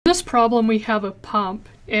this problem we have a pump,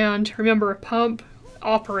 and remember a pump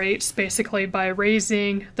operates basically by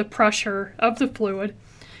raising the pressure of the fluid,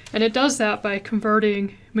 and it does that by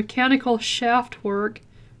converting mechanical shaft work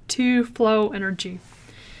to flow energy.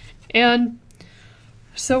 And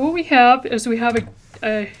so what we have is we have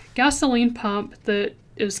a gasoline pump that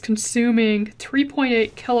is consuming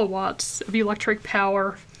 3.8 kilowatts of electric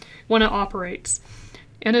power when it operates.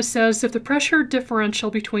 And it says if the pressure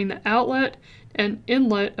differential between the outlet and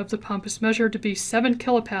inlet of the pump is measured to be 7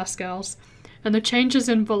 kilopascals, and the changes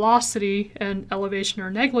in velocity and elevation are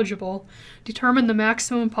negligible, determine the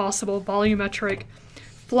maximum possible volumetric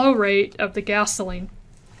flow rate of the gasoline.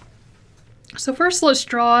 So first let's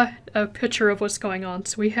draw a picture of what's going on.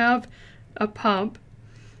 So we have a pump,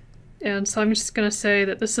 and so I'm just going to say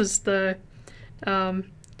that this is the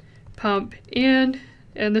pump in,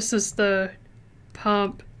 and this is the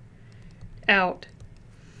pump out.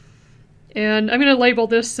 And I'm going to label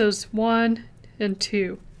this as 1 and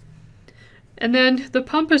 2. And then the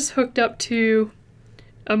pump is hooked up to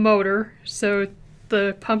a motor, so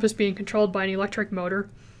the pump is being controlled by an electric motor.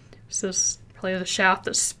 So this is probably the shaft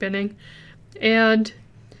that's spinning. And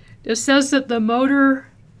it says that the motor,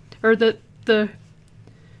 or that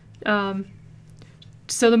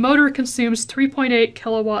so the motor consumes 3.8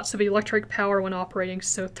 kilowatts of electric power when operating.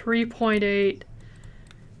 So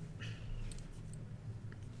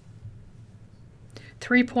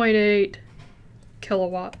 3.8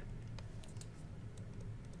 kilowatt.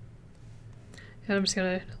 And I'm just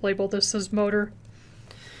going to label this as motor.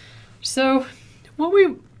 So what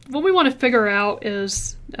we want to figure out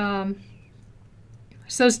is, it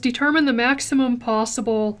says determine the maximum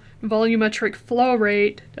possible volumetric flow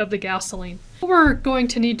rate of the gasoline. What we're going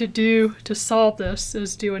to need to do to solve this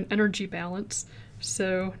is do an energy balance.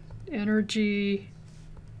 So energy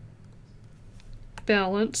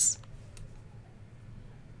balance.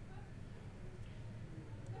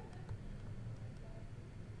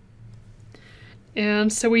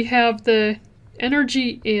 And so we have the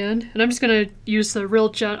energy in, and I'm just going to use the I'm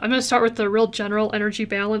going to start with the real general energy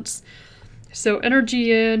balance. So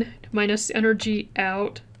energy in minus energy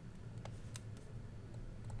out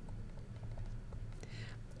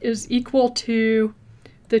is equal to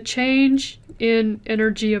the change in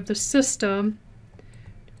energy of the system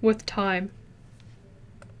with time.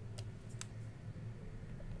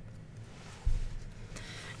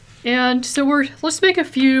 And so let's make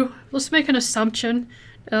an assumption.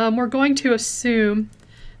 We're going to assume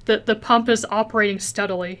that the pump is operating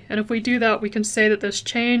steadily. And if we do that, we can say that this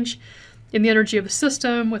change in the energy of the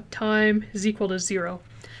system with time is equal to 0.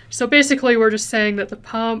 So basically we're just saying that the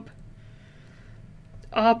pump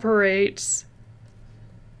operates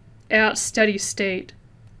at steady state.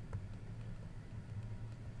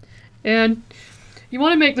 And you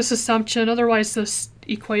want to make this assumption, otherwise this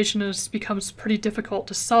equation becomes pretty difficult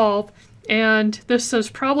to solve. And this is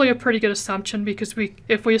probably a pretty good assumption, because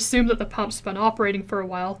if we assume that the pump's been operating for a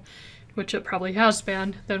while, which it probably has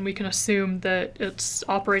been, then we can assume that it's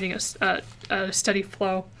operating at a steady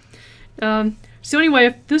flow. So anyway,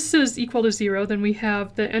 if this is equal to 0, then we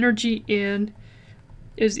have the energy in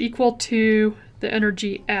is equal to the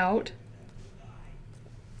energy out.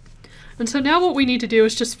 And so now what we need to do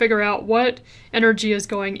is just figure out what energy is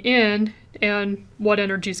going in and what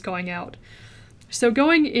energy is going out. So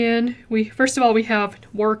going in, first of all we have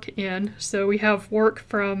work in. So we have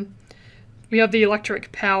we have the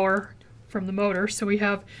electric power from the motor. So we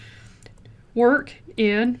have work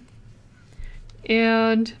in,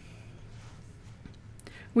 and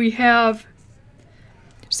we have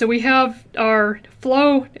our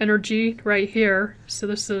flow energy right here. So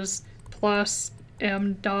this is plus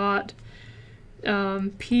m dot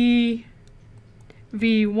p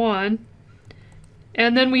v1,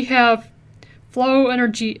 and then we have flow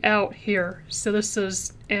energy out here. So this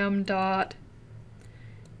is m dot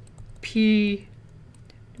p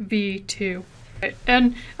v2.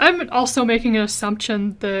 And I'm also making an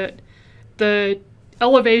assumption that the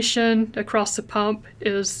elevation across the pump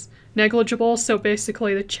is negligible, so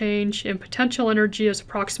basically the change in potential energy is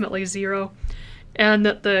approximately 0, and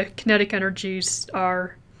that the kinetic energies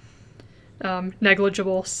are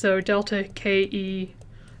negligible, so delta KE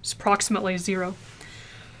is approximately 0.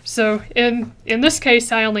 So in this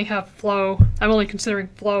case I only have flow, I'm only considering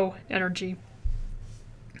flow energy.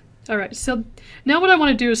 Alright, so now what I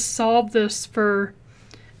want to do is solve this for,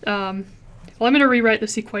 well, I'm going to rewrite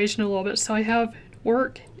this equation a little bit. So I have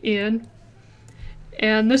work in,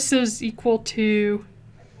 and this is equal to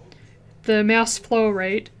the mass flow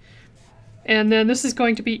rate, and then this is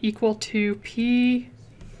going to be equal to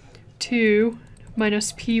P2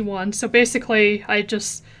 minus P1. So basically I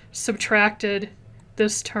just subtracted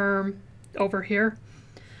this term over here.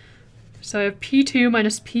 So I have P2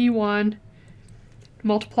 minus P1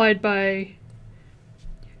 multiplied by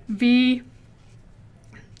V,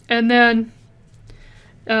 and then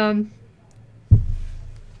the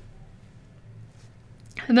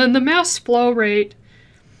mass flow rate.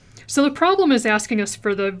 So the problem is asking us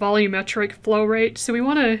for the volumetric flow rate, so we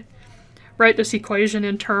want to write this equation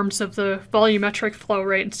in terms of the volumetric flow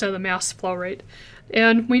rate instead of the mass flow rate.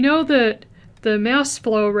 And we know that the mass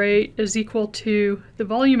flow rate is equal to the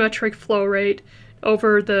volumetric flow rate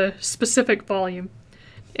over the specific volume.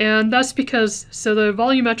 And that's because, so the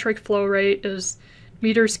volumetric flow rate is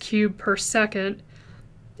meters cubed per second,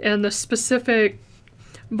 and the specific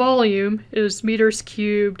volume is meters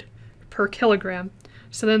cubed per kilogram.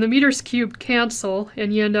 So then the meters cubed cancel,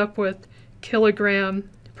 and you end up with kilogram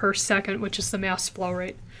per second, which is the mass flow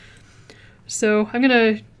rate. So I'm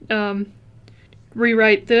going to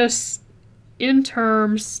rewrite this in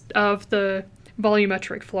terms of the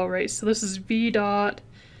volumetric flow rate. So this is V dot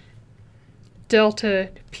delta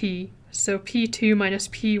P. So P2 minus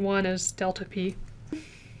P1 is delta P.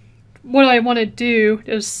 What I want to do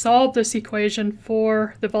is solve this equation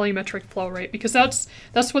for the volumetric flow rate, because that's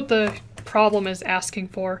what the problem is asking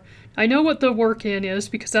for. I know what the work in is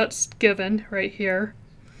because that's given right here.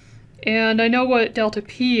 And I know what delta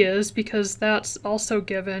P is because that's also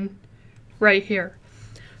given right here.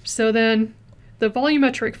 So then the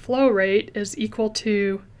volumetric flow rate is equal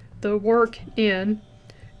to the work in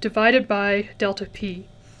divided by delta P.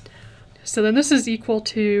 So then this is equal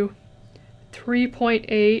to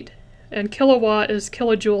 3.8, and kilowatt is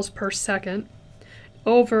kilojoules per second,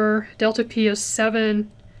 over delta P is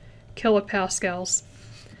 7 kilopascals.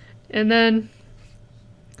 And then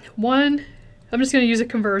I'm just going to use a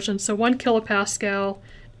conversion, so 1 kilopascal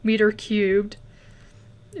meter cubed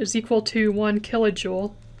is equal to 1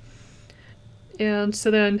 kilojoule. And so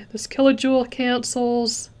then this kilojoule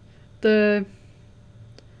cancels, the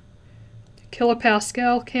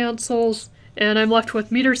kilopascal cancels, and I'm left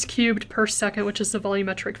with meters cubed per second, which is the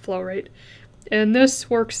volumetric flow rate. And this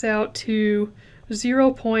works out to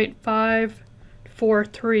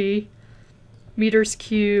 0.543 meters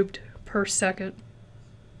cubed per second.